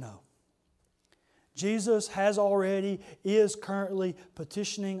we have to know. Jesus has already, is currently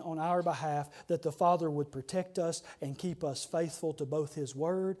petitioning on our behalf that the Father would protect us and keep us faithful to both His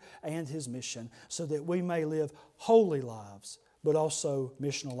Word and His mission so that we may live holy lives, but also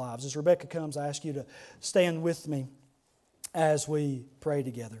missional lives. As Rebecca comes, I ask you to stand with me as we pray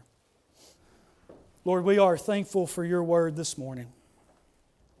together. Lord, we are thankful for Your Word this morning.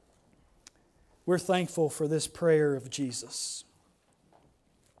 We're thankful for this prayer of Jesus.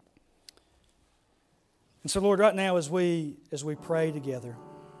 And so, Lord, right now as we pray together,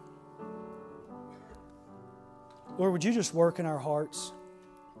 Lord, would You just work in our hearts?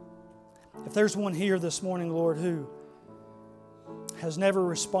 If there's one here this morning, Lord, who has never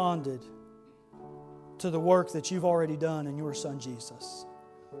responded to the work that You've already done in Your Son Jesus,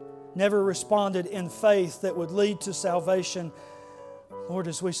 never responded in faith that would lead to salvation, Lord,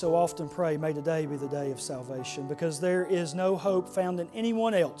 as we so often pray, may today be the day of salvation, because there is no hope found in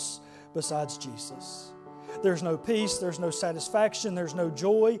anyone else besides Jesus. There's no peace, there's no satisfaction, there's no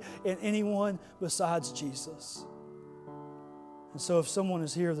joy in anyone besides Jesus. And so if someone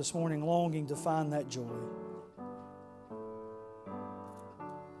is here this morning longing to find that joy,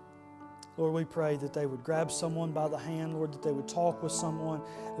 Lord, we pray that they would grab someone by the hand, Lord, that they would talk with someone,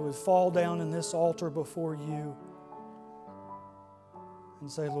 that would fall down in this altar before You and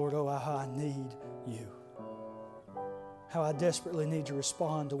say, Lord, oh, how I need You. How I desperately need to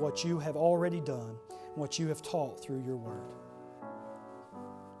respond to what You have already done, what You have taught through Your Word.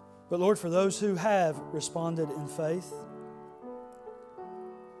 But Lord, for those who have responded in faith,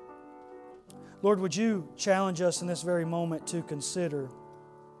 Lord, would You challenge us in this very moment to consider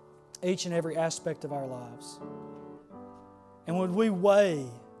each and every aspect of our lives? And would we weigh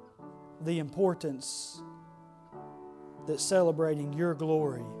the importance that celebrating Your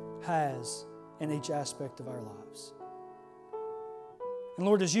glory has in each aspect of our lives? And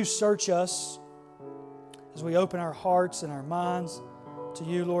Lord, as You search us, as we open our hearts and our minds to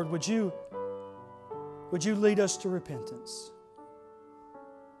You, Lord, would You lead us to repentance,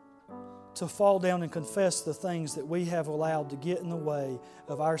 to fall down and confess the things that we have allowed to get in the way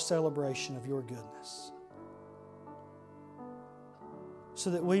of our celebration of Your goodness. so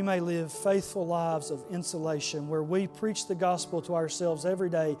that we may live faithful lives of insulation, where we preach the gospel to ourselves every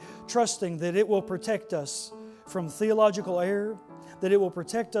day, trusting that it will protect us from theological error, that it will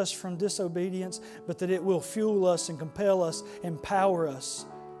protect us from disobedience, but that it will fuel us and compel us, empower us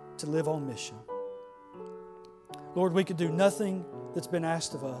to live on mission. Lord, we could do nothing that's been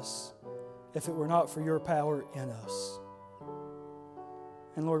asked of us if it were not for your power in us.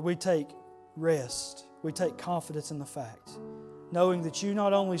 And Lord, we take rest, we take confidence in the fact, knowing that you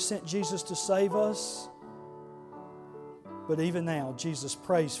not only sent Jesus to save us, but even now Jesus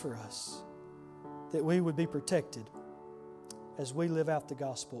prays for us, that we would be protected as we live out the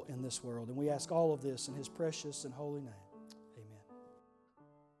gospel in this world. And we ask all of this in His precious and holy name.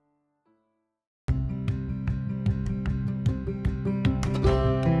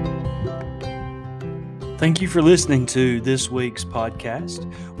 Thank you for listening to this week's podcast.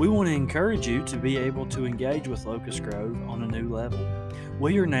 We want to encourage you to be able to engage with Locust Grove on a new level.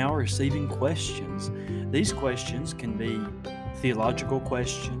 We are now receiving questions. These questions can be theological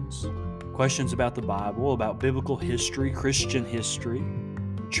questions, questions about the Bible, about biblical history, Christian history,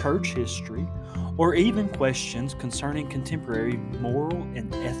 church history, or even questions concerning contemporary moral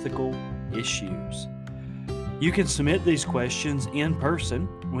and ethical issues. You can submit these questions in person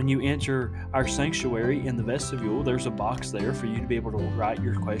when you enter our sanctuary in the vestibule. There's a box there for you to be able to write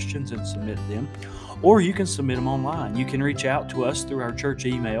your questions and submit them. Or you can submit them online. You can reach out to us through our church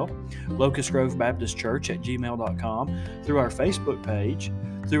email, locustgrovebaptistchurch@gmail.com, through our Facebook page,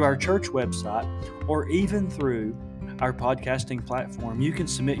 through our church website, or even through our podcasting platform. You can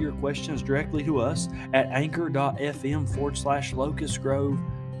submit your questions directly to us at anchor.fm/Locust Grove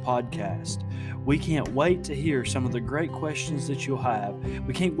podcast. We can't wait to hear some of the great questions that you'll have.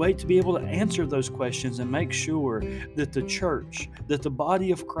 We can't wait to be able to answer those questions and make sure that the church, that the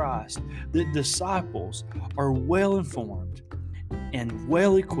body of Christ, that disciples are well informed and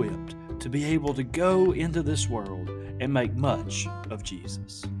well equipped to be able to go into this world and make much of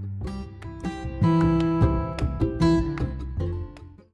Jesus.